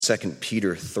2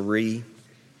 Peter 3.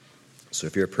 So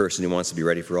if you're a person who wants to be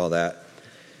ready for all that,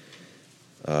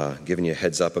 giving you a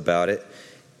heads up about it.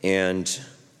 And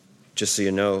just so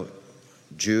you know,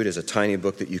 Jude is a tiny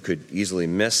book that you could easily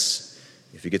miss.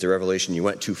 If you get to Revelation, you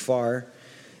went too far.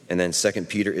 And then 2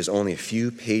 Peter is only a few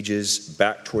pages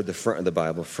back toward the front of the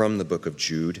Bible from the book of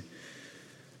Jude,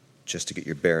 just to get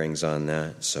your bearings on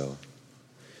that. So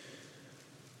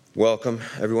welcome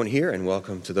everyone here, and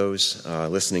welcome to those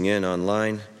listening in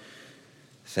online.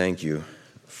 Thank you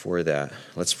for that.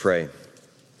 Let's pray.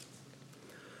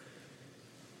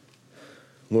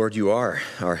 Lord, you are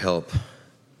our help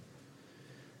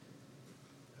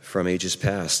from ages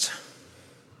past.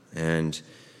 And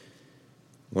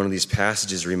one of these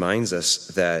passages reminds us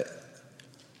that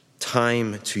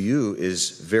time to you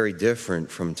is very different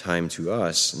from time to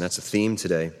us, and that's a theme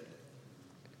today.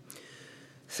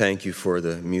 Thank you for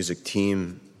the music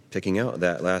team picking out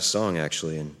that last song,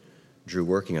 actually, and Drew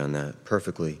working on that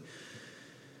perfectly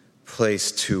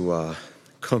placed to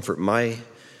comfort my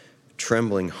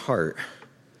trembling heart.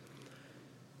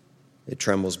 It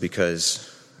trembles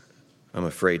because I'm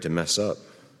afraid to mess up.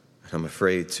 I'm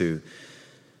afraid to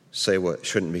say what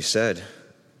shouldn't be said,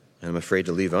 and I'm afraid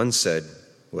to leave unsaid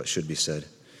what should be said.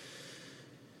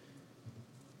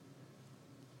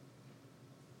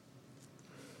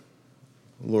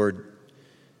 Lord,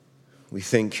 we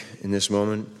think in this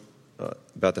moment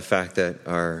about the fact that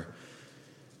our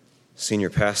senior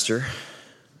pastor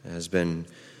has been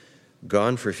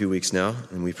gone for a few weeks now,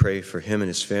 and we pray for him and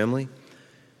his family,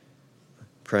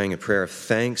 praying a prayer of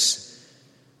thanks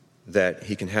that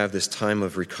he can have this time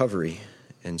of recovery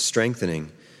and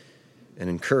strengthening and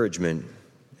encouragement.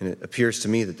 And it appears to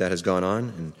me that that has gone on,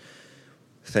 and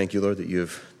thank you, Lord, that you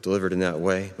have delivered in that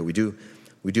way. But we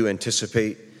do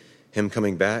anticipate him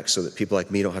coming back so that people like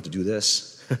me don't have to do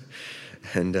this,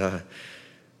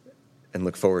 and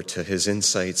look forward to his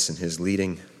insights and his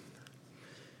leading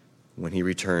when he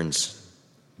returns.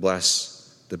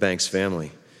 Bless the Banks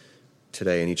family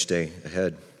today and each day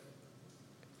ahead.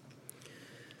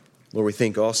 Lord, we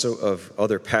think also of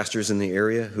other pastors in the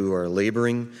area who are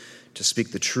laboring to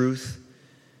speak the truth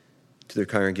to their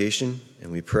congregation,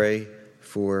 and we pray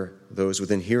for those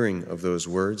within hearing of those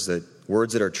words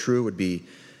that are true would be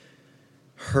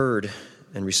heard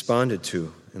and responded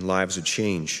to, and lives would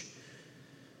change.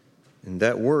 And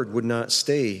that word would not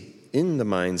stay in the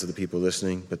minds of the people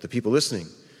listening, but the people listening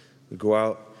would go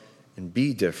out and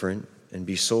be different and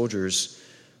be soldiers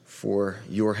for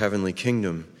your heavenly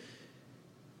kingdom.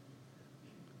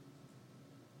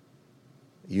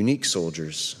 Unique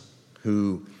soldiers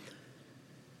who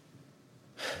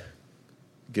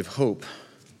give hope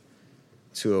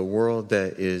to a world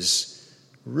that is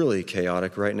really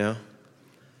chaotic right now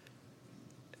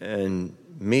and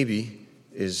maybe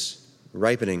is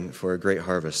ripening for a great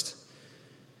harvest.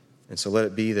 And so let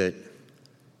it be that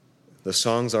the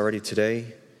songs already today,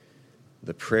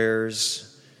 the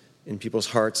prayers in people's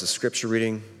hearts, the scripture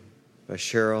reading by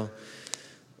Cheryl,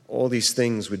 all these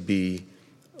things would be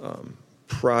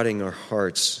prodding our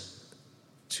hearts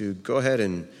to go ahead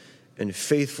and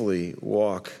faithfully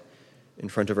walk in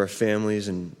front of our families,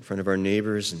 and in front of our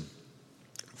neighbors, and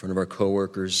in front of our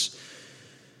coworkers,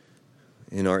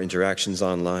 in our interactions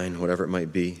online, whatever it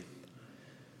might be.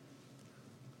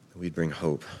 We'd bring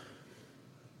hope.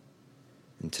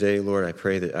 And today, Lord, I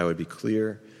pray that I would be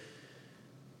clear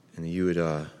and that you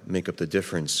would make up the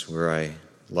difference where I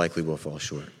likely will fall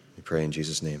short. We pray in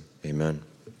Jesus' name. Amen.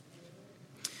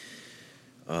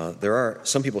 There are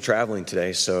some people traveling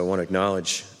today, so I want to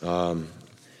acknowledge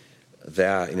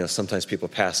that, sometimes people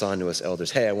pass on to us elders,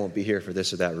 hey, I won't be here for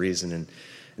this or that reason, and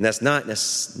that's not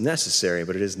necessary,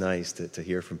 but it is nice to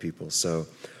hear from people. So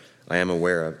I am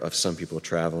aware of some people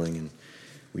traveling, and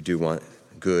we do want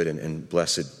good and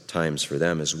blessed times for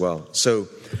them as well. So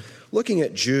looking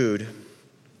at Jude,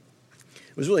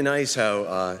 it was really nice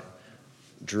how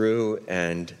Drew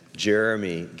and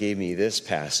Jeremy gave me this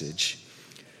passage.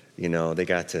 They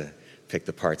got to pick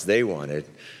the parts they wanted.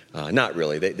 Not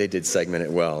really. They did segment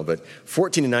it well. But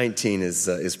 14 and 19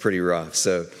 is pretty rough.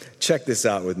 So check this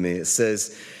out with me. It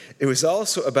says, it was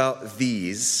also about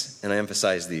these, and I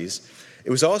emphasize these, it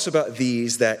was also about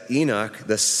these that Enoch,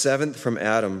 the seventh from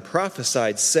Adam,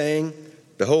 prophesied, saying,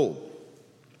 behold,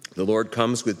 the Lord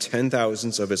comes with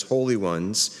 10,000s of his holy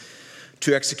ones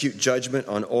to execute judgment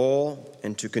on all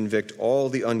and to convict all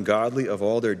the ungodly of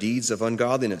all their deeds of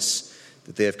ungodliness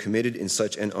that they have committed in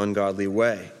such an ungodly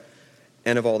way,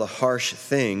 and of all the harsh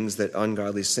things that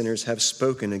ungodly sinners have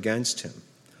spoken against him.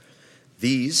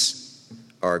 These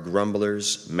are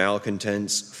grumblers,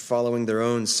 malcontents, following their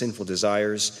own sinful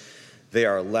desires. They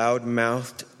are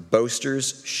loud-mouthed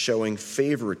boasters showing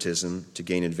favoritism to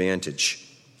gain advantage.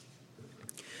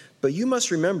 But you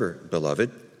must remember,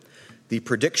 beloved, the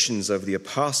predictions of the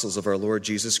apostles of our Lord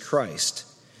Jesus Christ.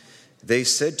 They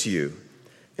said to you,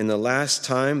 in the last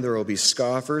time there will be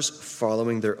scoffers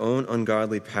following their own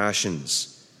ungodly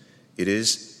passions. It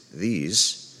is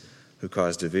these who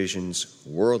cause divisions,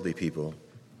 worldly people,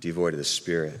 devoid of the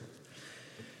Spirit.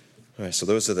 All right, so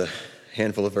those are the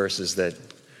handful of verses that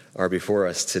are before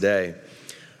us today.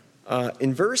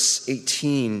 In verse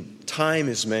 18, time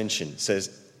is mentioned. It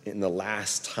says, in the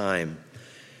last time.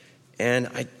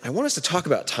 And I want us to talk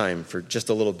about time for just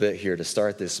a little bit here to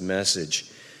start this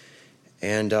message.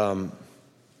 And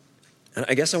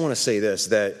I guess I want to say this,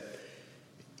 that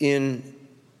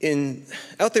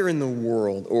out there in the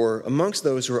world, or amongst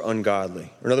those who are ungodly,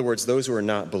 or in other words, those who are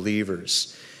not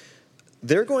believers,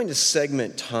 they're going to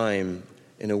segment time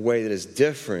in a way that is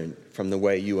different from the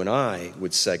way you and I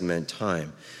would segment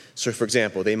time. So, for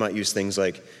example, they might use things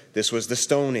like, this was the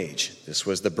Stone Age, this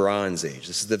was the Bronze Age,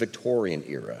 this is the Victorian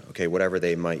era, okay, whatever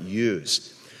they might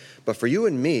use. But for you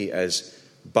and me, as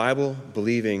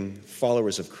Bible-believing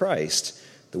followers of Christ,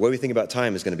 the way we think about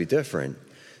time is going to be different.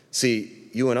 See,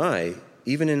 you and I,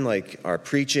 even in like our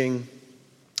preaching,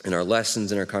 in our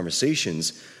lessons, in our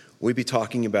conversations, we'd be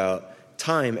talking about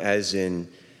time as in,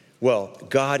 well,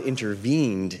 God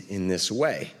intervened in this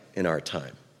way in our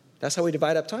time. That's how we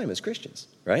divide up time as Christians,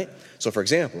 right? So, for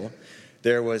example,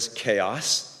 there was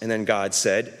chaos, and then God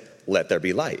said, let there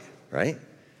be light, right?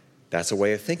 That's a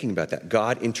way of thinking about that.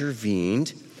 God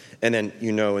intervened, and then,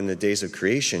 in the days of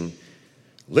creation,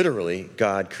 literally,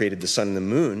 God created the sun and the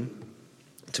moon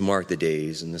to mark the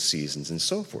days and the seasons and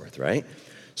so forth, right?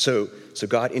 So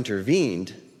God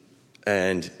intervened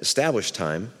and established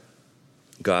time.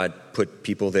 God put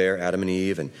people there, Adam and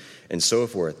Eve, and so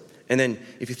forth. And then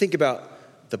if you think about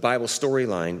the Bible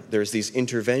storyline, there's these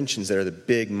interventions that are the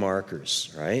big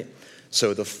markers, right?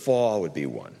 So the fall would be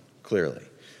one, clearly.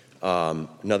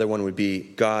 Another one would be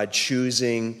God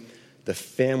choosing the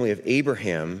family of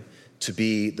Abraham to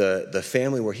be the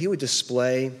family where he would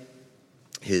display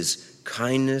his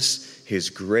kindness, his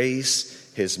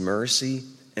grace, his mercy,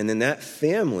 and then that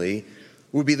family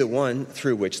would be the one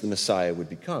through which the Messiah would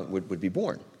be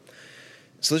born.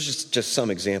 So there's just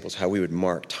some examples how we would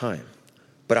mark time.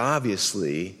 But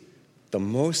obviously, the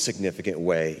most significant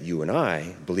way you and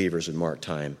I, believers, would mark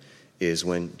time is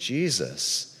when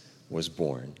Jesus was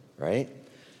born, right?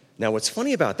 Now, what's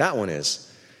funny about that one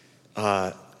is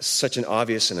such an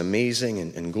obvious and amazing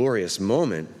and glorious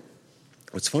moment.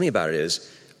 What's funny about it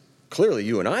is, clearly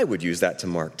you and I would use that to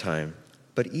mark time,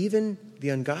 but even the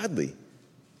ungodly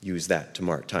use that to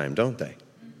mark time, don't they?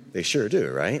 They sure do,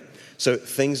 right? So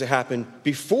things that happened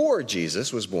before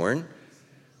Jesus was born,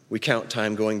 we count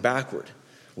time going backward.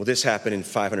 Well, this happened in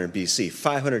 500 BC,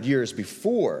 500 years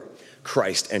before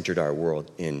Christ entered our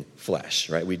world in flesh,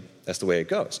 right? That's the way it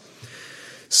goes.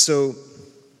 So,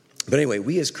 but anyway,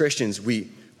 we as Christians, we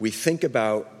think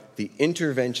about the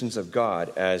interventions of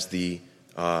God as the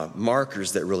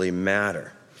markers that really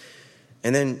matter.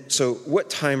 And then, so what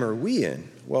time are we in?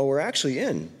 Well, we're actually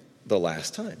in the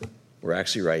last time. We're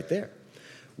actually right there.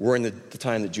 We're in the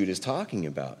time that Jude is talking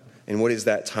about. And what is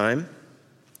that time?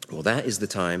 Well, that is the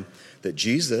time that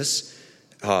Jesus,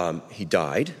 he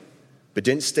died, but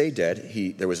didn't stay dead.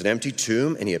 There was an empty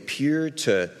tomb, and he appeared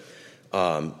to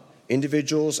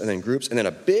individuals and then groups, and then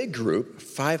a big group,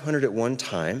 500 at one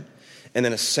time, and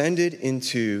then ascended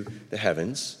into the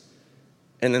heavens,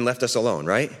 and then left us alone,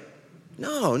 right?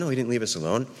 No, he didn't leave us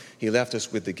alone. He left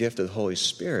us with the gift of the Holy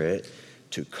Spirit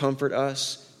to comfort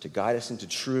us, to guide us into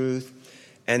truth,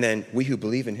 and then we who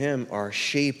believe in him are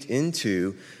shaped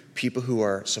into people who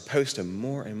are supposed to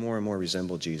more and more and more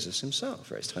resemble Jesus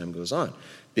himself, right, as time goes on,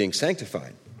 being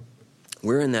sanctified.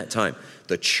 We're in that time.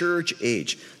 The church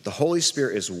age. The Holy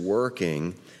Spirit is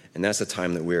working, and that's the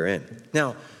time that we're in.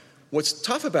 Now, what's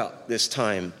tough about this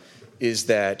time is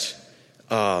that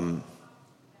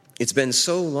it's been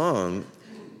so long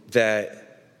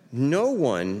that no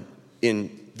one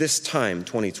in this time,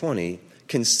 2020,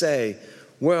 can say,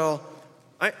 well,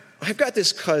 I've got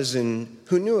this cousin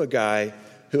who knew a guy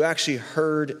who actually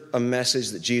heard a message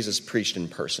that Jesus preached in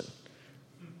person,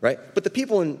 right? But the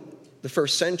people in the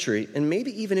first century, and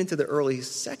maybe even into the early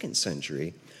second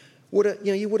century,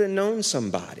 you would have known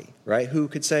somebody, right, who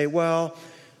could say, well,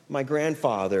 my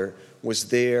grandfather was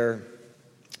there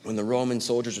when the Roman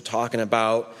soldiers were talking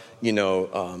about,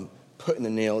 putting the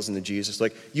nails into Jesus.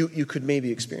 Like, you could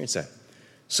maybe experience that.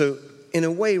 So, in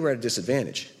a way, we're at a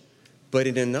disadvantage. But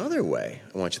in another way,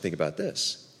 I want you to think about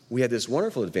this. We had this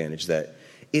wonderful advantage that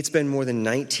it's been more than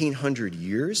 1,900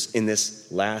 years in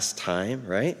this last time,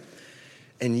 right?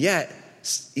 And yet,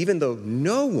 even though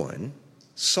no one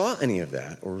saw any of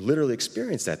that or literally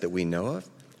experienced that we know of,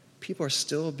 people are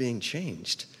still being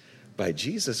changed by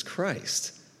Jesus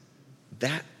Christ.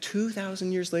 That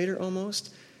 2,000 years later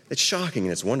almost, it's shocking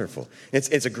and it's wonderful.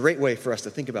 It's a great way for us to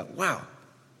think about, wow,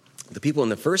 the people in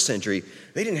the first century,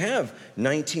 they didn't have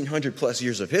 1,900 plus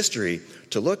years of history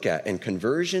to look at, and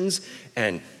conversions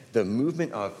and the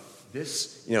movement of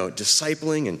this,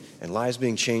 discipling and lives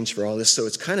being changed for all this. So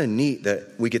it's kind of neat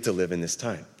that we get to live in this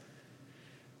time.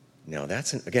 Now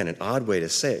that's, again, an odd way to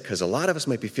say it, because a lot of us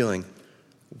might be feeling,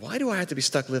 why do I have to be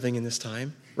stuck living in this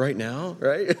time right now,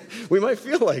 right? We might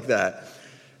feel like that.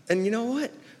 And you know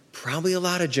what? Probably a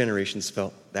lot of generations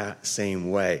felt that same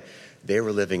way. They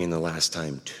were living in the last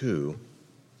time too,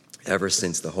 ever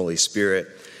since the Holy Spirit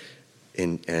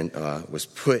was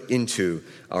put into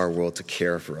our world to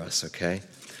care for us, okay?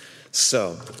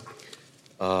 So,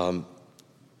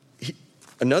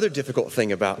 another difficult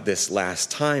thing about this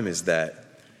last time is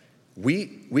that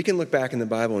we can look back in the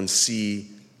Bible and see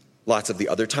lots of the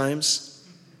other times,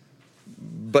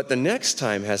 but the next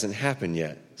time hasn't happened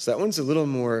yet. So that one's a little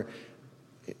more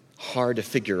hard to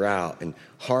figure out and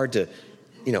hard to,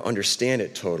 understand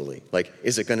it totally. Like,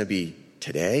 is it going to be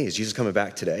today? Is Jesus coming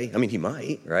back today? I mean, he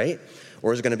might, right?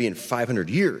 Or is it going to be in 500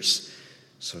 years?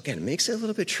 So again, it makes it a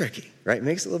little bit tricky, right? It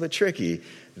makes it a little bit tricky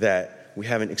that we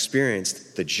haven't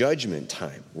experienced the judgment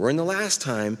time. We're in the last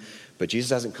time, but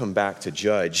Jesus hasn't come back to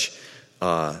judge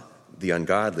the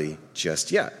ungodly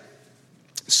just yet.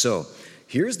 So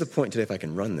here's the point today, if I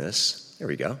can run this. There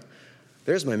we go.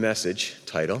 There's my message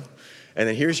title. And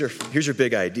then here's your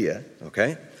big idea,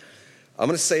 okay? I'm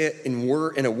going to say it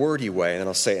in a wordy way, and then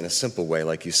I'll say it in a simple way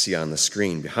like you see on the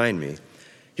screen behind me.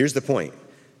 Here's the point.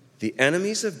 The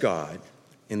enemies of God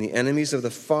and the enemies of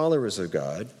the followers of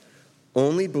God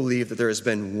only believe that there has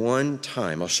been one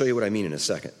time. I'll show you what I mean in a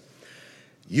second.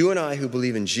 You and I who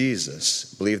believe in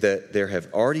Jesus believe that there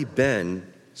have already been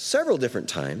several different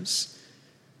times,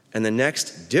 and the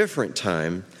next different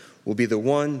time will be the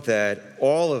one that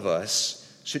all of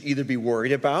us should either be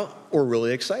worried about or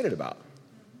really excited about.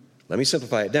 Let me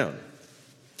simplify it down.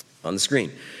 On the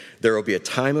screen, there will be a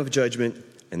time of judgment,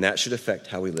 and that should affect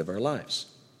how we live our lives.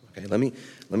 Okay, let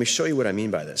me show you what I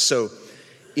mean by this. So,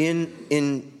 in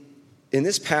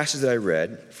this passage that I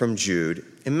read from Jude,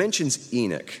 it mentions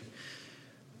Enoch.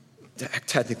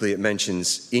 Technically, it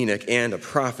mentions Enoch and a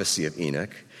prophecy of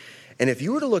Enoch. And if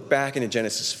you were to look back into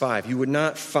Genesis 5, you would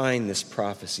not find this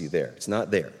prophecy there. It's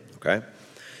not there, okay?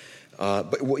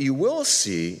 But what you will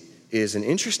see is an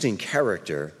interesting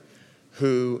character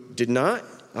who did not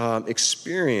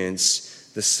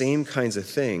experience the same kinds of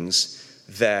things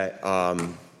that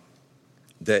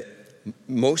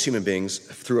most human beings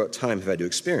throughout time have had to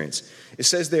experience. It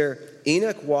says there,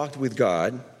 Enoch walked with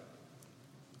God,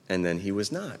 and then he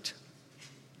was not.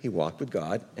 He walked with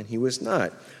God, and he was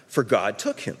not, for God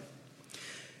took him.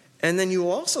 And then you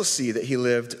will also see that he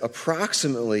lived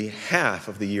approximately half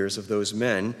of the years of those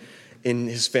men in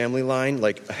his family line,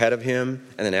 like ahead of him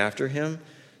and then after him.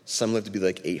 Some lived to be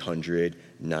like 800,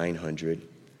 900.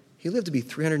 He lived to be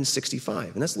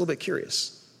 365, and that's a little bit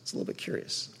curious. It's a little bit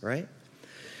curious, right?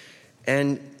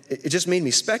 And it just made me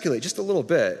speculate just a little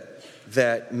bit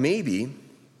that maybe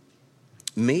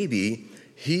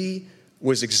he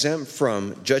was exempt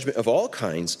from judgment of all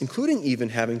kinds, including even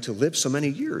having to live so many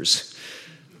years,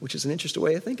 which is an interesting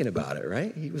way of thinking about it,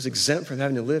 right? He was exempt from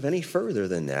having to live any further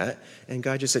than that, and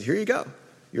God just said, here you go.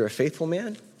 You're a faithful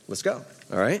man. Let's go,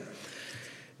 all right?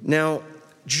 Now,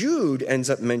 Jude ends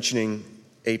up mentioning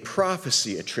a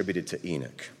prophecy attributed to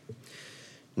Enoch.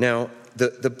 Now,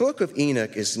 the book of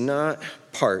Enoch is not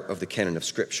part of the canon of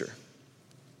Scripture.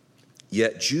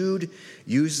 Yet Jude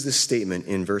uses this statement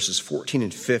in verses 14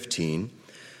 and 15,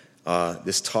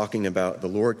 this talking about the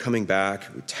Lord coming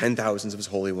back with 10,000s of his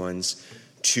holy ones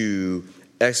to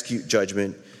execute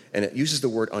judgment, and it uses the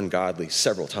word ungodly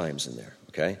several times in there,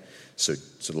 okay? So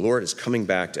the Lord is coming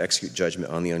back to execute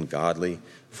judgment on the ungodly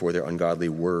for their ungodly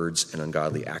words and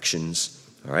ungodly actions,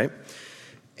 all right?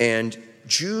 And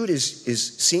Jude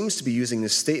seems to be using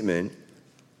this statement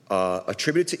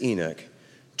attributed to Enoch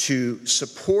to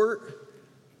support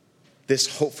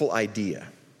this hopeful idea.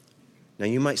 Now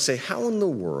you might say, how in the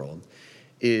world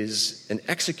is an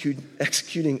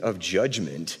executing of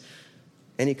judgment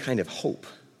any kind of hope?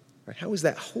 Right? How is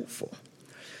that hopeful?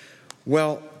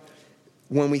 Well,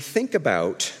 when we think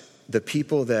about the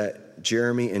people that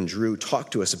Jeremy and Drew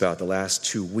talked to us about the last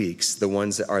 2 weeks, the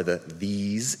ones that are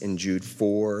these in Jude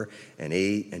 4 and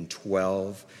 8 and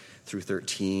 12 through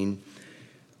 13,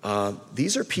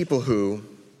 these are people who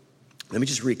Let me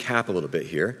just recap a little bit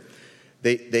here.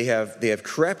 They have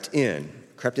crept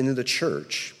into the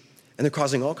church, and they're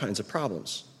causing all kinds of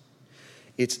problems.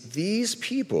 It's these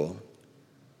people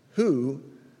who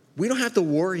we don't have to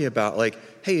worry about, like,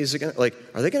 hey, are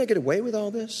they going to get away with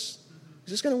all this?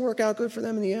 Is this going to work out good for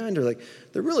them in the end? Or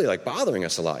they're really bothering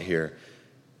us a lot here.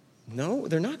 No,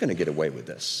 they're not going to get away with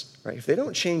this, right? If they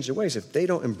don't change their ways, if they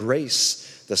don't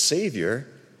embrace the Savior,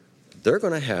 they're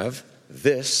going to have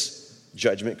this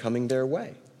judgment coming their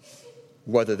way.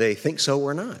 Whether they think so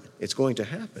or not, it's going to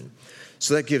happen.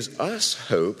 So that gives us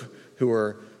hope, who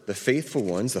are the faithful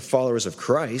ones, the followers of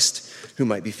Christ, who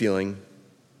might be feeling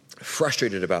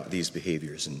frustrated about these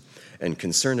behaviors and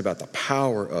concerned about the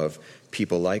power of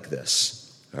people like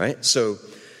this. All right? So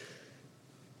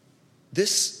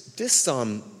this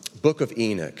book of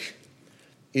Enoch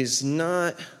is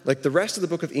not, like the rest of the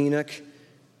book of Enoch,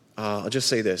 I'll just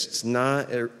say this, it's not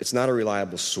a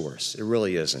reliable source. It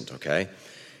really isn't, okay?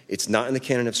 It's not in the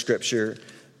canon of Scripture.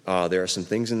 There are some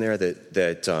things in there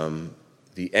that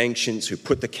the ancients who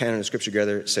put the canon of Scripture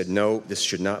together said, no, this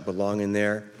should not belong in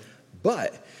there.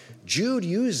 But Jude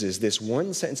uses this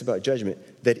one sentence about judgment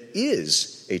that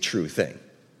is a true thing.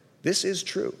 This is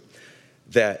true,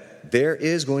 that there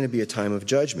is going to be a time of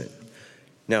judgment.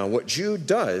 Now, what Jude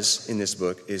does in this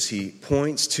book is he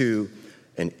points to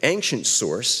an ancient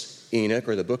source, Enoch,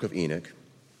 or the book of Enoch.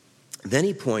 Then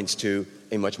he points to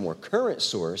a much more current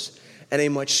source and a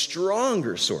much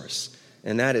stronger source,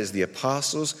 and that is the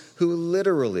apostles who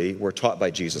literally were taught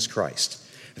by Jesus Christ.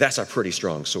 That's a pretty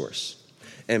strong source.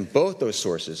 And both those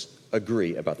sources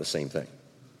agree about the same thing.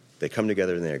 They come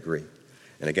together and they agree.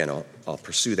 And again, I'll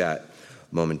pursue that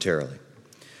momentarily.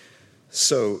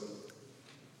 So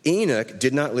Enoch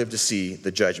did not live to see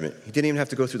the judgment. He didn't even have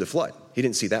to go through the flood. He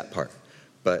didn't see that part.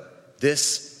 But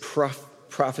this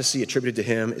prophecy attributed to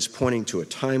him is pointing to a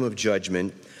time of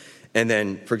judgment. And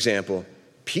then, for example,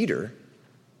 Peter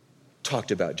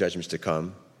talked about judgments to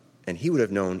come, and he would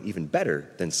have known even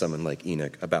better than someone like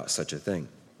Enoch about such a thing.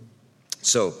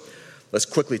 So let's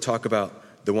quickly talk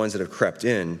about the ones that have crept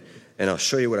in, and I'll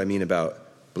show you what I mean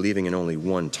about believing in only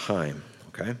one time,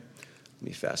 okay? Let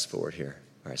me fast forward here.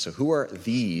 All right, so who are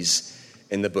these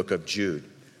in the book of Jude?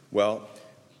 Well,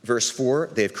 verse 4,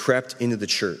 they have crept into the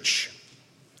church.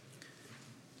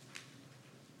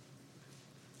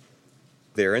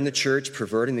 They are in the church,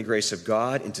 perverting the grace of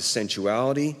God into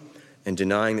sensuality and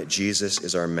denying that Jesus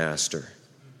is our master.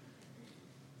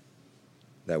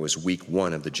 That was week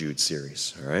 1 of the Jude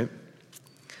series, all right?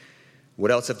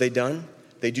 What else have they done?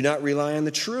 They do not rely on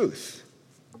the truth.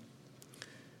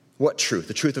 What truth?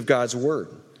 The truth of God's word.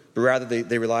 But rather,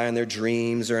 they rely on their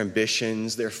dreams, their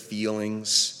ambitions, their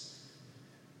feelings.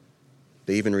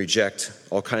 They even reject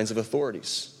all kinds of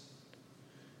authorities.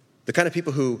 The kind of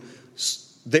people who,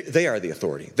 they are the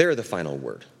authority. They're the final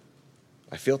word.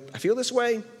 I feel this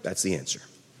way, that's the answer,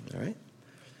 all right?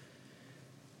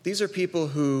 These are people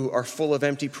who are full of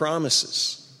empty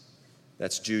promises.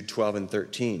 That's Jude 12 and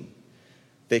 13.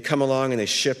 They come along and they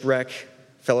shipwreck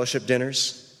fellowship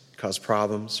dinners, cause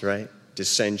problems, right?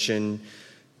 Dissension,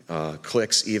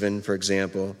 cliques even, for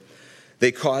example.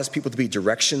 They cause people to be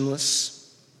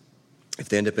directionless if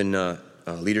they end up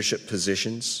in leadership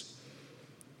positions.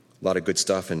 A lot of good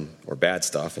stuff or bad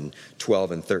stuff in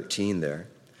 12 and 13 there.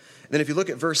 And then if you look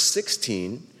at verse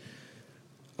 16,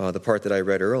 the part that I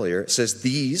read earlier, it says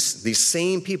these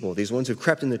same people, these ones who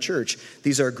crept in the church,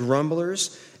 these are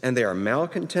grumblers and they are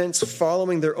malcontents,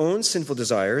 following their own sinful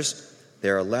desires. They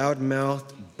are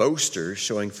loud-mouthed boasters,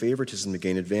 showing favoritism to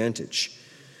gain advantage.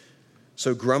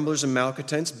 So grumblers and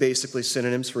malcontents, basically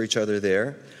synonyms for each other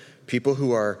there. People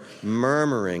who are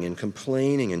murmuring and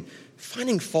complaining and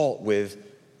finding fault with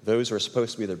those who are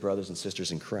supposed to be their brothers and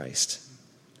sisters in Christ.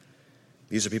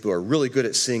 These are people who are really good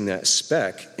at seeing that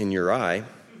speck in your eye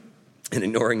and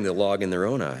ignoring the log in their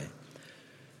own eye.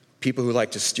 People who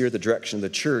like to steer the direction of the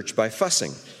church by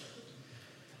fussing.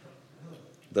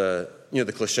 The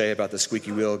cliche about the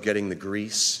squeaky wheel getting the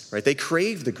grease, right? They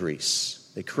crave the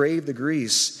grease. They crave the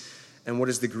grease. And what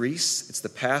is the grease? It's the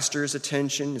pastor's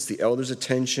attention. It's the elder's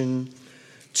attention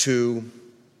to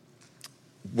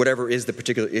whatever is the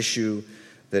particular issue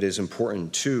that is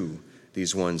important to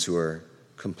these ones who are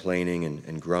complaining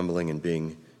and grumbling and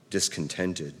being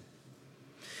discontented.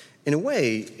 In a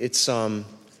way, it's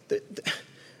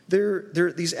they're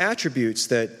these attributes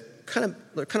that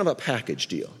they're kind of a package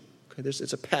deal. Okay?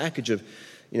 It's a package of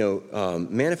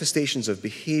manifestations of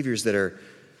behaviors that are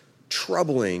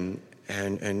troubling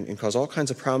and cause all kinds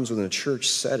of problems within a church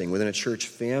setting, within a church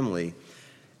family.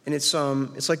 And it's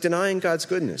like denying God's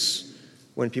goodness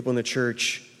when people in the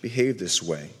church behave this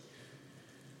way.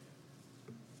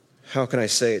 how can I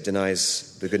say it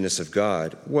denies the goodness of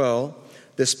God? Well,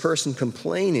 this person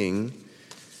complaining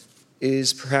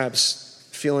is perhaps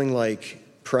feeling like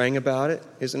praying about it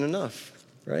isn't enough,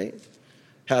 right?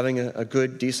 Having a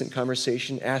good, decent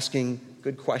conversation, asking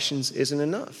good questions isn't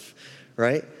enough,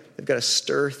 right? They've got to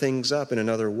stir things up in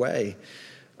another way,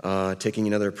 taking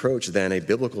another approach than a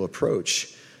biblical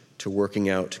approach to working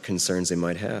out concerns they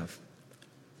might have.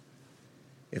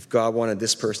 If God wanted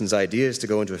this person's ideas to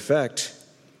go into effect,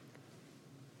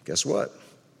 guess what?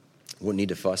 Wouldn't need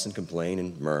to fuss and complain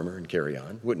and murmur and carry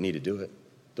on. Wouldn't need to do it.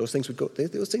 Those things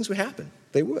would happen.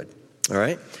 They would. All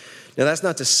right? Now, that's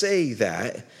not to say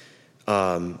that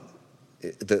the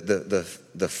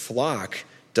flock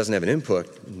doesn't have an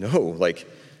input. No,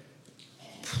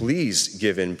 please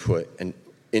give input. And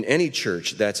in any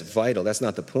church, that's vital. That's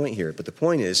not the point here. But the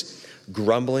point is,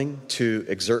 grumbling to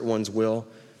exert one's will,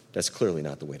 that's clearly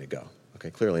not the way to go.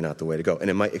 Okay, clearly not the way to go. And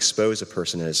it might expose a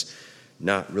person as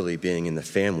not really being in the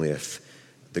family if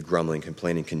the grumbling,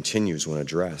 complaining continues when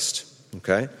addressed.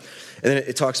 Okay? And then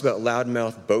it talks about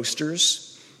loudmouth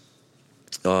boasters.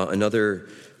 Another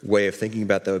way of thinking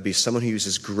about that would be someone who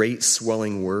uses great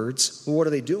swelling words. Well, what are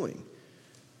they doing?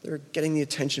 They're getting the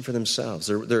attention for themselves.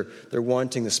 They're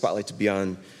wanting the spotlight to be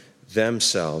on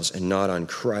themselves and not on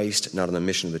Christ, not on the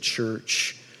mission of the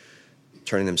church,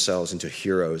 turning themselves into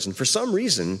heroes. And for some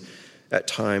reason, at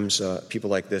times, people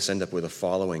like this end up with a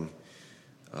following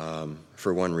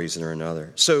for one reason or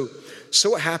another. So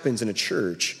what happens in a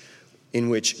church in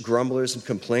which grumblers and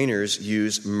complainers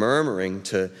use murmuring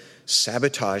to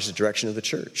sabotage the direction of the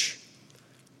church?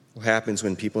 What happens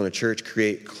when people in a church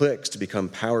create cliques to become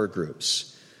power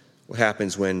groups? What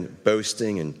happens when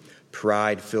boasting and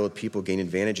pride-filled people gain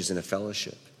advantages in a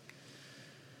fellowship?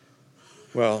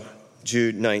 Well,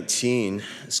 Jude 19,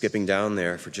 skipping down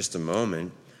there for just a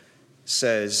moment,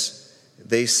 says,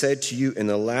 they said to you, in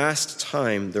the last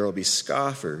time there will be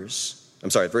scoffers.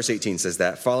 Verse 18 says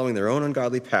that, following their own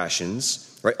ungodly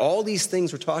passions, right? All these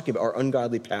things we're talking about are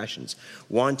ungodly passions,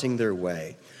 wanting their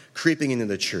way, creeping into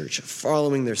the church,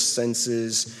 following their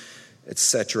senses,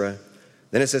 etc.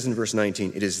 Then it says in verse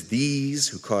 19, it is these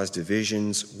who cause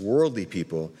divisions, worldly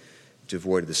people,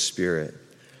 devoid of the Spirit.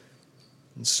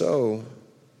 And so,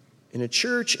 in a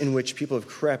church in which people have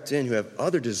crept in who have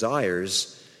other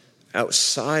desires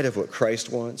outside of what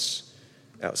Christ wants,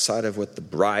 outside of what the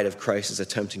bride of Christ is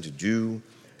attempting to do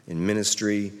in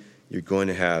ministry, you're going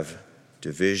to have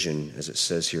division, as it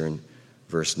says here in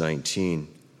verse 19.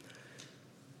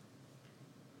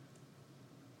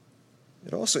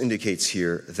 It also indicates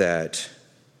here that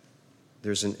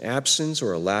there's an absence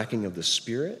or a lacking of the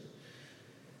Spirit.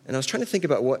 And I was trying to think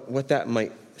about what that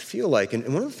might feel like. And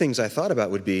one of the things I thought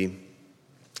about would be,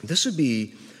 this would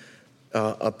be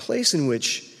a place in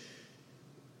which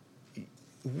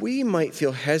we might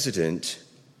feel hesitant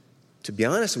to be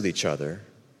honest with each other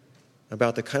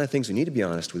about the kind of things we need to be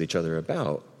honest with each other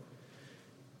about,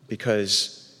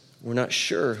 because we're not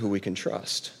sure who we can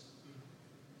trust.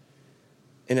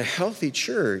 In a healthy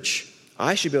church,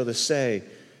 I should be able to say,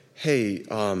 hey,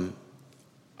 I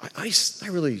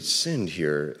really sinned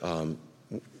here.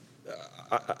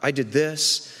 I did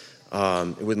this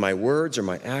with my words or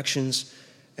my actions,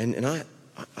 and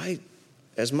I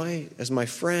as my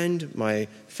friend, my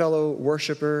fellow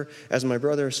worshiper, as my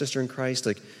brother or sister in Christ,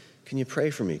 can you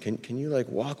pray for me? Can you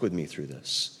walk with me through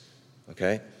this?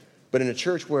 Okay? But in a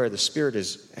church where the Spirit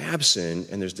is absent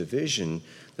and there's division,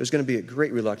 there's going to be a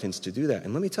great reluctance to do that.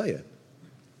 And let me tell you,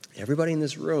 everybody in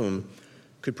this room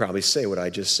could probably say what I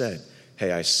just said.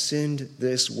 Hey, I sinned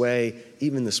this way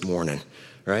even this morning,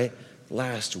 right?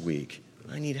 Last week.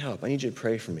 I need help. I need you to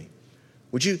pray for me.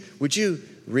 Would you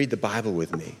read the Bible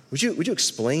with me? Would you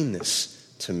explain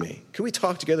this to me? Can we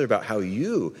talk together about how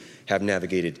you have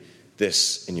navigated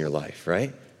this in your life,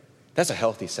 right? That's a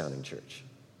healthy sounding church.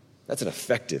 That's an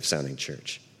effective sounding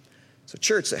church. So a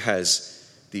church that has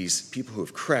these people who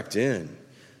have crept in,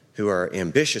 who are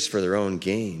ambitious for their own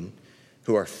gain,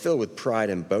 who are filled with pride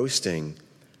and boasting,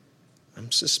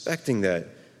 I'm suspecting that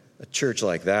a church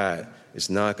like that is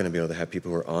not going to be able to have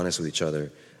people who are honest with each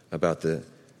other about the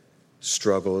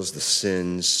struggles, the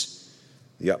sins,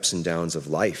 the ups and downs of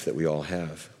life that we all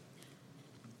have.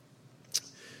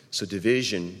 So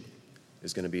division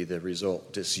is going to be the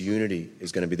result. Disunity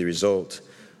is going to be the result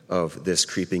of this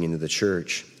creeping into the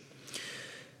church.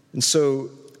 And so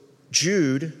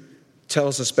Jude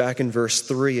tells us back in verse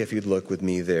 3, if you'd look with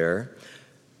me there,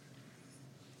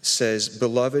 says,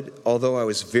 Beloved, although I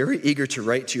was very eager to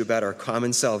write to you about our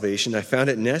common salvation, I found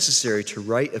it necessary to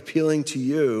write appealing to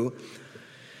you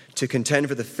to contend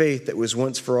for the faith that was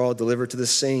once for all delivered to the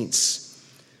saints.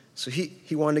 So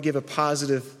he wanted to give a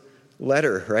positive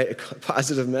letter, right? A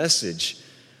positive message.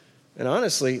 And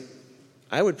honestly,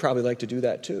 I would probably like to do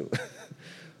that too.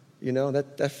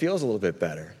 That feels a little bit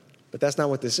better. But that's not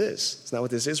what this is. It's not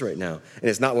what this is right now. And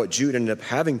it's not what Jude ended up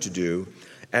having to do,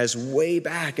 as way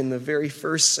back in the very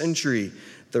first century,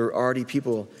 there were already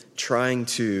people trying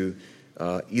to,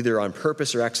 either on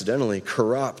purpose or accidentally,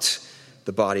 corrupt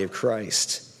the body of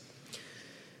Christ.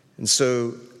 And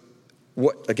so,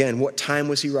 what time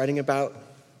was he writing about?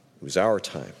 It was our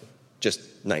time. Just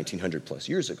 1900 plus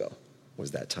years ago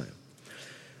was that time.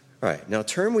 All right, now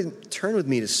turn with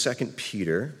me to 2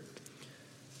 Peter.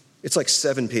 It's like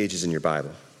 7 pages in your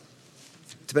Bible,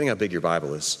 depending how big your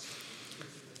Bible is.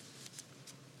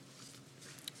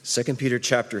 2 Peter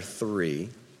chapter 3.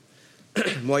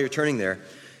 While you're turning there,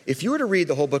 if you were to read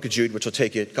the whole book of Jude, which will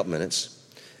take you a couple minutes,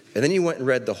 and then you went and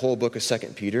read the whole book of 2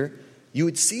 Peter, you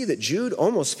would see that Jude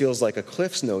almost feels like a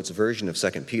Cliff's Notes version of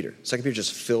 2 Peter. 2 Peter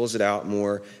just fills it out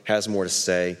more, has more to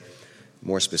say,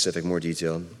 more specific, more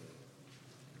detailed.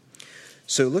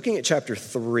 So looking at chapter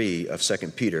 3 of 2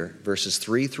 Peter, verses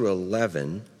 3 through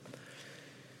 11,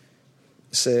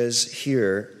 says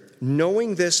here,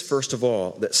 knowing this, first of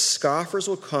all, that scoffers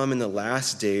will come in the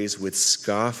last days with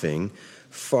scoffing,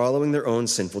 following their own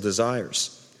sinful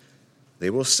desires. They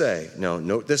will say, now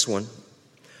note this one,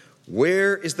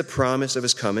 where is the promise of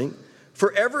his coming?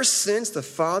 For ever since the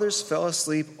fathers fell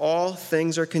asleep, all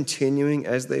things are continuing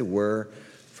as they were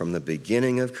from the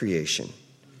beginning of creation.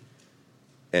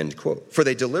 End quote. For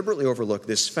they deliberately overlook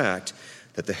this fact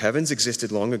that the heavens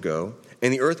existed long ago,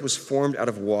 and the earth was formed out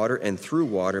of water and through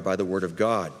water by the word of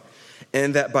God,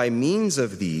 and that by means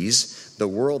of these, the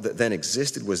world that then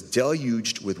existed was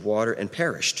deluged with water and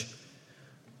perished.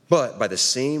 But by the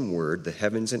same word, the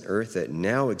heavens and earth that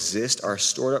now exist are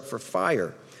stored up for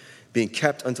fire, being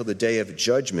kept until the day of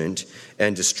judgment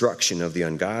and destruction of the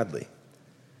ungodly.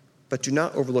 But do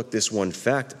not overlook this one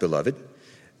fact, beloved,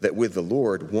 that with the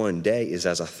Lord, one day is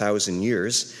as 1,000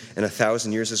 years, and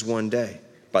 1,000 years is one day.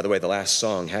 By the way, the last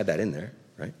song had that in there,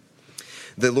 right?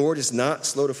 The Lord is not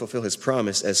slow to fulfill his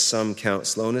promise, as some count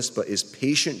slowness, but is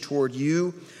patient toward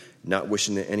you, not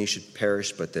wishing that any should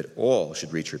perish, but that all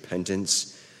should reach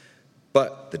repentance.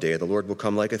 But the day of the Lord will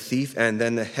come like a thief, and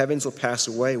then the heavens will pass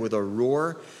away with a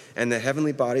roar, and the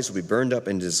heavenly bodies will be burned up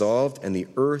and dissolved, and the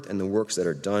earth and the works that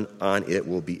are done on it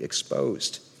will be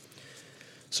exposed.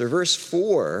 So verse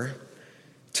 4,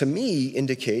 to me,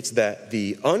 indicates that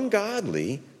the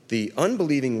ungodly, the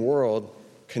unbelieving world,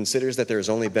 considers that there's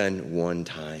only been one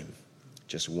time.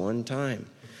 Just one time.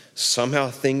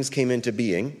 Somehow things came into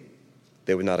being.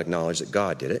 They would not acknowledge that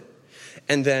God did it.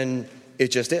 And then it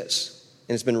just is.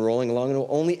 And it's been rolling along and will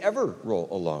only ever roll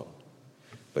along.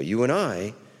 But you and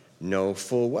I know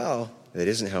full well that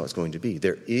isn't how it's going to be.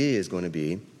 There is going to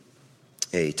be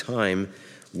a time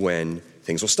when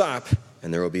things will stop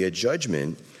and there will be a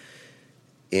judgment.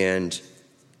 And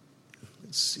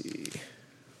let's see,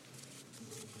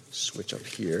 switch up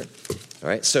here. All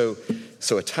right, so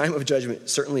a time of judgment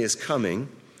certainly is coming.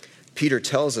 Peter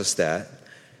tells us that.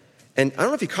 And I don't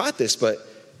know if you caught this, but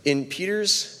in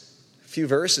Peter's few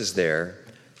verses there,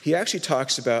 he actually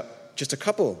talks about just a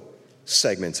couple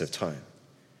segments of time.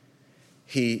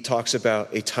 He talks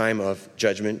about a time of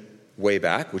judgment way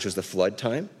back, which was the flood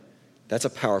time. That's a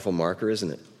powerful marker,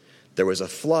 isn't it? There was a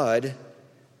flood,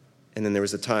 and then there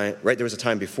was a time, right? There was a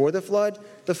time before the flood,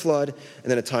 and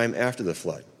then a time after the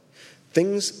flood.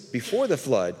 Things before the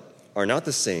flood are not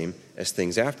the same as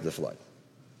things after the flood.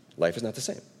 Life is not the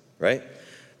same, right?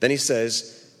 Then he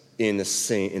says, in a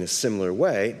similar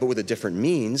way, but with a different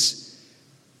means,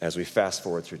 as we fast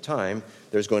forward through time,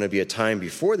 there's going to be a time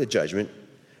before the judgment,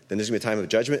 then there's going to be a time of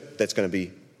judgment that's going to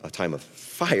be a time of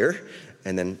fire,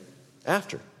 and then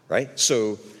after, right?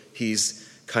 So he's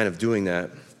kind of doing that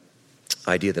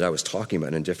idea that I was talking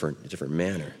about in a different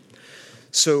manner.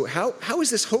 So how is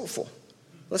this hopeful?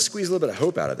 Let's squeeze a little bit of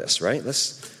hope out of this, right?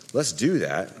 Let's do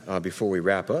that before we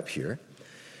wrap up here.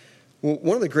 Well,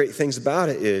 one of the great things about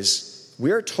it is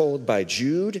we are told by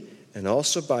Jude and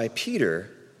also by Peter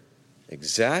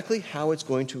exactly how it's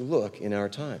going to look in our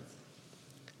time.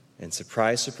 And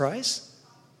surprise, surprise,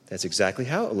 that's exactly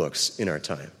how it looks in our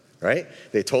time, right?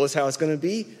 They told us how it's going to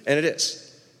be, and it is.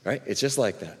 Right? It's just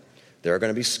like that. There are going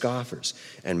to be scoffers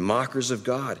and mockers of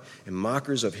God and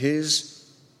mockers of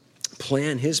his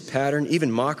plan, his pattern,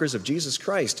 even mockers of Jesus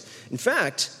Christ. In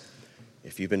fact,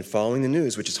 if you've been following the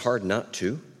news, which is hard not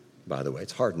to, by the way,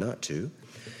 it's hard not to,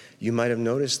 you might have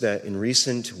noticed that in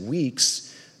recent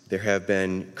weeks, there have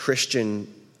been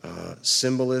Christian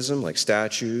symbolism like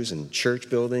statues and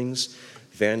church buildings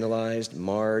vandalized,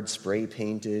 marred, spray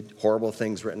painted, horrible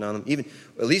things written on them. Even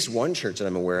at least one church that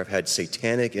I'm aware of had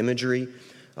satanic imagery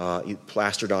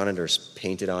plastered on it or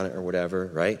painted on it or whatever,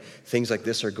 right? Things like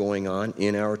this are going on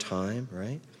in our time,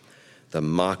 right? The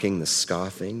mocking, the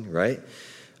scoffing, right?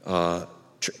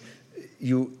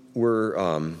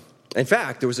 In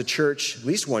fact, there was a church, at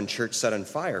least one church set on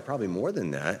fire, probably more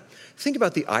than that. Think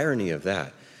about the irony of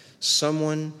that.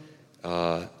 Someone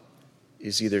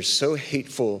is either so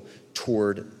hateful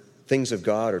toward things of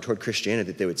God or toward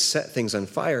Christianity that they would set things on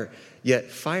fire, yet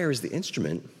fire is the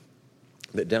instrument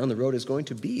that down the road is going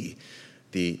to be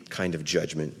the kind of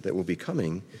judgment that will be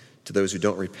coming to those who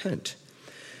don't repent.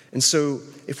 And so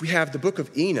if we have the book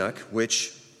of Enoch,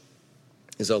 which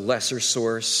is a lesser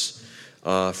source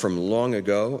from long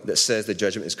ago that says the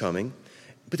judgment is coming,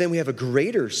 but then we have a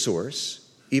greater source,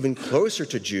 even closer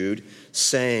to Jude,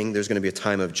 saying there's going to be a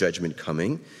time of judgment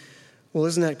coming. Well,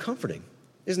 isn't that comforting?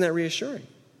 Isn't that reassuring?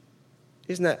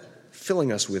 Isn't that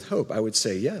filling us with hope? I would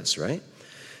say yes, right?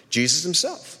 Jesus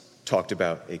himself talked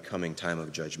about a coming time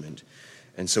of judgment.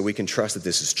 And so we can trust that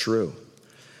this is true.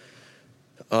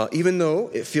 Even though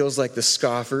it feels like the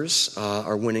scoffers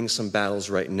are winning some battles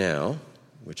right now,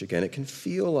 which again, it can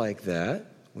feel like that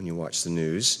when you watch the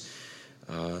news,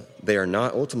 they are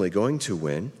not ultimately going to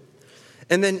win.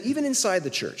 And then even inside the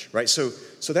church, right? So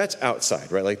that's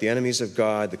outside, right? Like the enemies of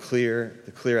God, the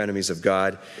clear enemies of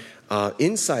God.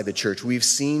 Inside the church, we've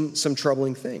seen some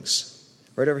troubling things.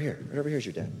 Right over here. Right over here is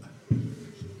your dad.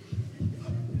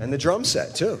 And the drum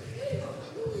set, too.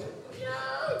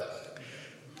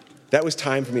 That was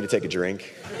time for me to take a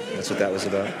drink. That's what that was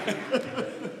about.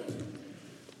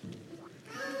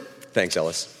 Thanks,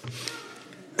 Ellis.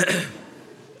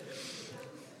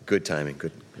 Good timing.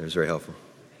 Good. It was very helpful.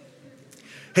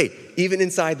 Hey, even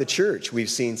inside the church,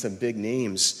 we've seen some big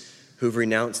names who've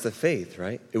renounced the faith,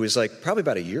 right? It was like probably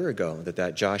about a year ago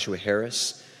that Joshua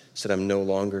Harris said, I'm no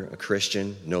longer a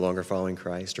Christian, no longer following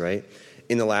Christ, right?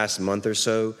 In the last month or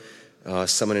so,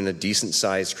 someone in a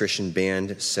decent-sized Christian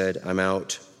band said, I'm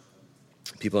out.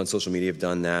 People on social media have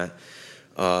done that.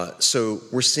 So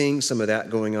we're seeing some of that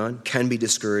going on. Can be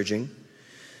discouraging.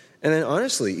 And then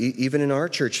honestly, even in our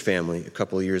church family a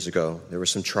couple of years ago, there were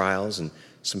some trials and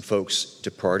some folks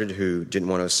departed who didn't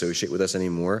want to associate with us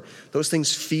anymore. Those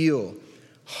things feel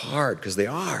hard because they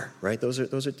are, right? Those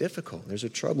are difficult. Those are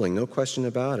troubling, no question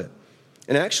about it.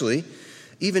 And actually,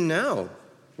 even now,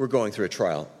 we're going through a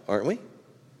trial, aren't we?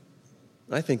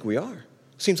 I think we are.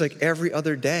 Seems like every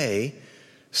other day,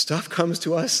 stuff comes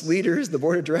to us, leaders, the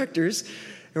board of directors,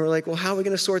 and we're like, well, how are we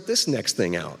going to sort this next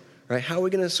thing out? Right? How are we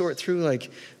going to sort through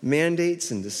like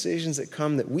mandates and decisions that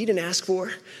come that we didn't ask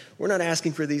for? We're not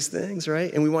asking for these things,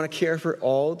 right? And we want to care for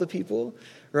all the people,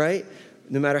 right?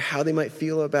 No matter how they might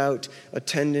feel about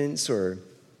attendance or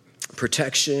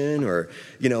protection or,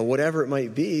 whatever it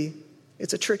might be,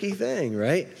 it's a tricky thing,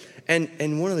 right?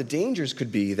 And one of the dangers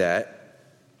could be that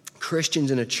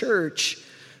Christians in a church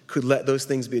could let those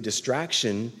things be a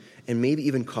distraction and maybe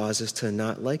even cause us to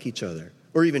not like each other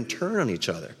or even turn on each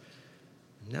other.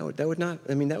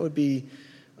 That would be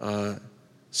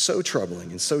so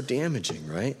troubling and so damaging,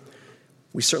 right?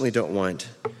 We certainly don't want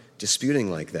disputing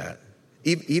like that.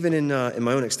 Even in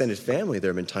my own extended family, there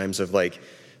have been times of like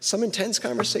some intense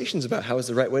conversations about how is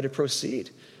the right way to proceed.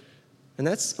 And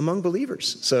that's among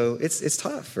believers. So it's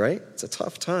tough, right? It's a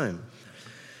tough time.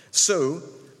 So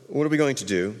what are we going to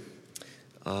do?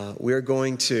 We're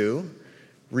going to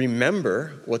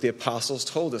remember what the apostles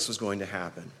told us was going to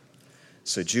happen.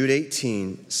 So Jude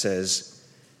 18 says,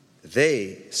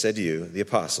 they said to you, the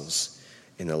apostles,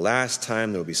 in the last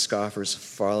time there will be scoffers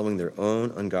following their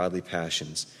own ungodly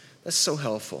passions. That's so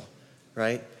helpful,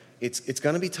 right? It's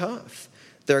going to be tough.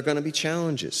 There are going to be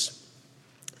challenges.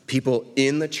 People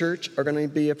in the church are going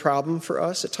to be a problem for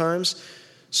us at times.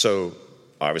 So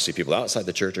obviously people outside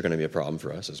the church are going to be a problem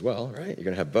for us as well, right? You're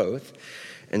going to have both.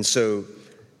 And so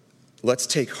let's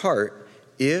take heart.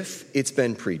 If it's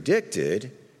been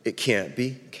predicted, it can't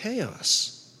be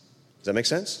chaos. Does that make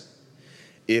sense?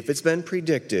 If it's been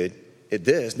predicted,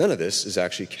 none of this is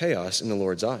actually chaos in the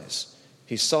Lord's eyes.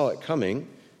 He saw it coming.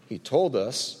 He told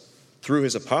us through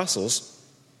his apostles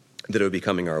that it would be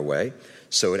coming our way.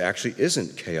 So it actually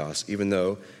isn't chaos, even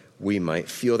though we might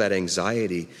feel that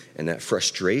anxiety and that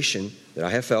frustration that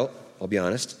I have felt, I'll be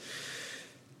honest.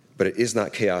 But it is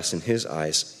not chaos in his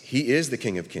eyes. He is the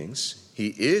King of Kings. He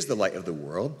is the light of the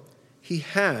world. He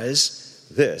has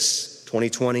this,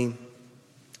 2020,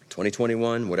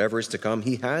 2021, whatever is to come,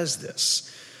 he has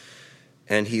this.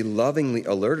 And he lovingly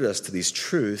alerted us to these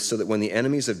truths so that when the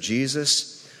enemies of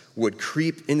Jesus would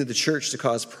creep into the church to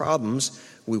cause problems,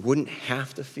 we wouldn't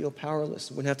have to feel powerless.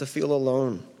 We wouldn't have to feel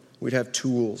alone. We'd have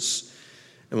tools.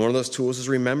 And one of those tools is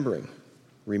remembering.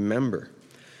 Remember.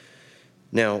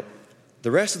 Now,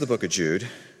 the rest of the book of Jude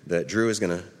that Drew is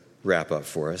going to wrap up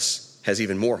for us has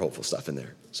even more hopeful stuff in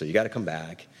there. So you got to come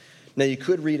back. Now, you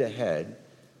could read ahead.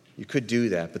 You could do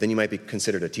that, but then you might be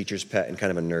considered a teacher's pet and kind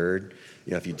of a nerd,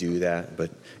 if you do that. But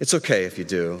it's okay if you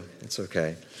do. It's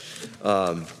okay.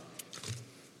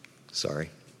 Sorry.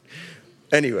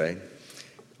 Anyway,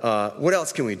 what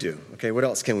else can we do? Okay, what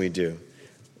else can we do?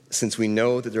 Since we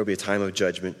know that there will be a time of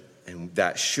judgment, and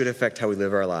that should affect how we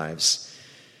live our lives,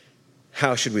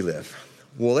 how should we live?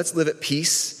 Well, let's live at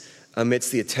peace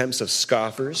amidst the attempts of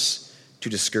scoffers to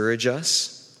discourage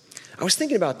us. I was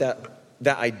thinking about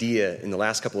that idea in the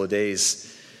last couple of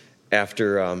days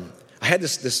after I had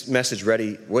this message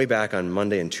ready way back on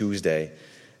Monday and Tuesday,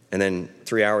 and then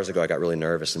 3 hours ago I got really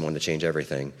nervous and wanted to change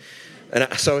everything.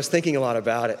 So I was thinking a lot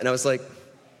about it, and I was like,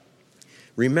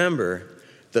 remember,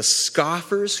 the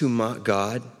scoffers who mock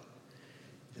God,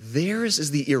 theirs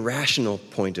is the irrational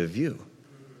point of view.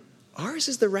 Ours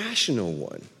is the rational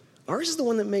one. Ours is the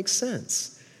one that makes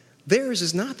sense. Theirs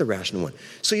is not the rational one.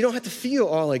 So you don't have to feel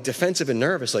all like defensive and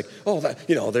nervous, like,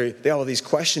 they all have these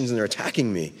questions and they're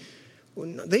attacking me. Well,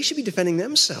 no, they should be defending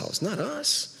themselves, not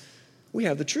us. We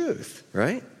have the truth,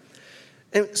 right?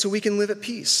 And so we can live at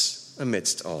peace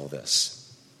amidst all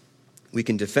this. We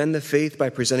can defend the faith by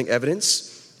presenting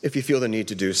evidence if you feel the need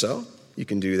to do so. You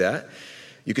can do that.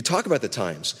 You could talk about the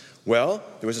times. Well,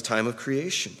 there was a time of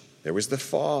creation. There was the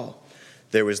fall.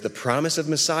 There was the promise of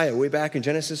Messiah way back in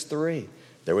Genesis 3.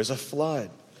 There was a flood.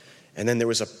 And then there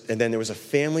was a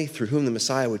family through whom the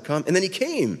Messiah would come. And then he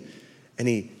came. And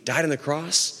he died on the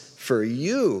cross for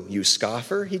you, you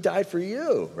scoffer. He died for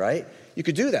you, right? You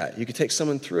could do that. You could take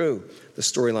someone through the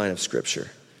storyline of Scripture.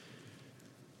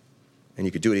 And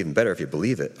you could do it even better if you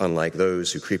believe it, unlike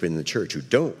those who creep into the church who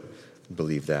don't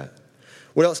believe that.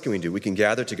 What else can we do? We can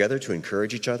gather together to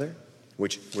encourage each other,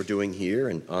 which we're doing here,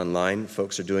 and online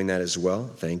folks are doing that as well.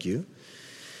 Thank you.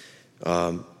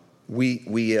 We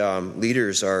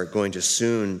leaders are going to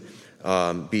soon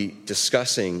be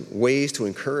discussing ways to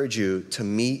encourage you to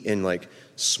meet in like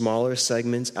smaller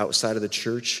segments outside of the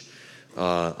church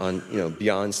on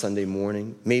beyond Sunday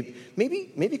morning.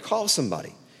 Maybe call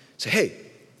somebody. Say, hey,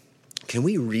 can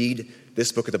we read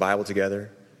this book of the Bible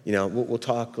together? We'll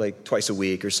talk like twice a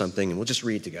week or something, and we'll just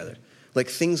read together. Like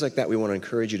things like that we want to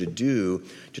encourage you to do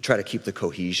to try to keep the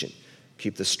cohesion,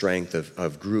 keep the strength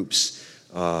of groups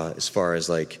as far as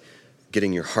like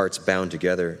getting your hearts bound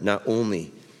together, not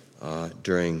only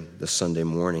during the Sunday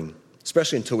morning,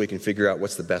 especially until we can figure out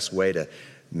what's the best way to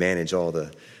manage all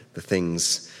the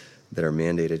things that are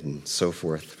mandated and so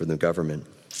forth from the government.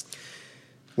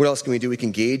 What else can we do? We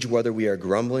can gauge whether we are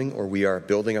grumbling or we are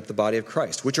building up the body of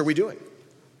Christ. Which are we doing?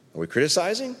 Are we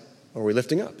criticizing or are we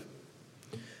lifting up?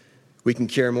 We can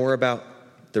care more about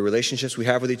the relationships we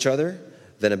have with each other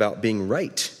than about being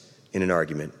right in an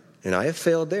argument. And I have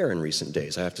failed there in recent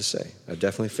days, I have to say. I've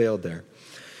definitely failed there.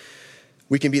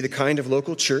 We can be the kind of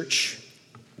local church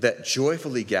that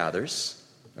joyfully gathers,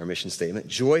 our mission statement,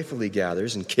 joyfully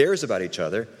gathers and cares about each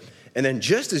other, and then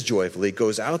just as joyfully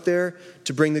goes out there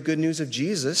to bring the good news of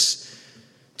Jesus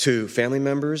to family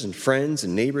members and friends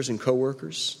and neighbors and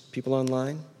coworkers, people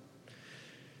online.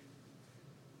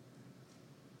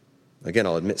 Again,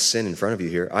 I'll admit sin in front of you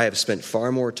here. I have spent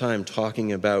far more time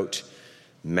talking about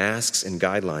masks and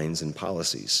guidelines and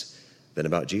policies than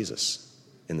about Jesus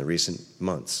in the recent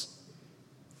months.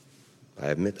 I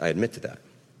admit to that.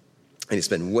 And you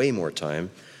spend way more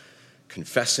time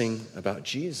confessing about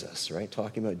Jesus, right?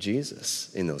 Talking about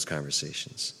Jesus in those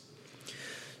conversations.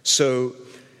 So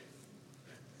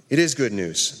it is good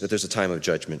news that there's a time of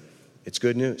judgment. It's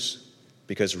good news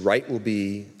because right will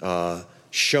be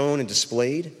shown and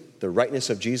displayed, the rightness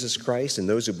of Jesus Christ and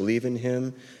those who believe in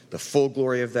him, the full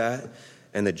glory of that,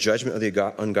 and the judgment of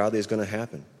the ungodly is going to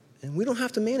happen. And we don't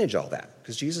have to manage all that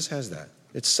because Jesus has that.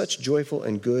 It's such joyful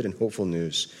and good and hopeful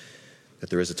news that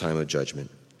there is a time of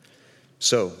judgment.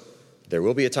 So there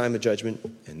will be a time of judgment,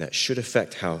 and that should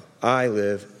affect how I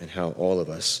live and how all of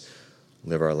us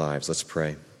live our lives. Let's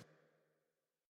pray.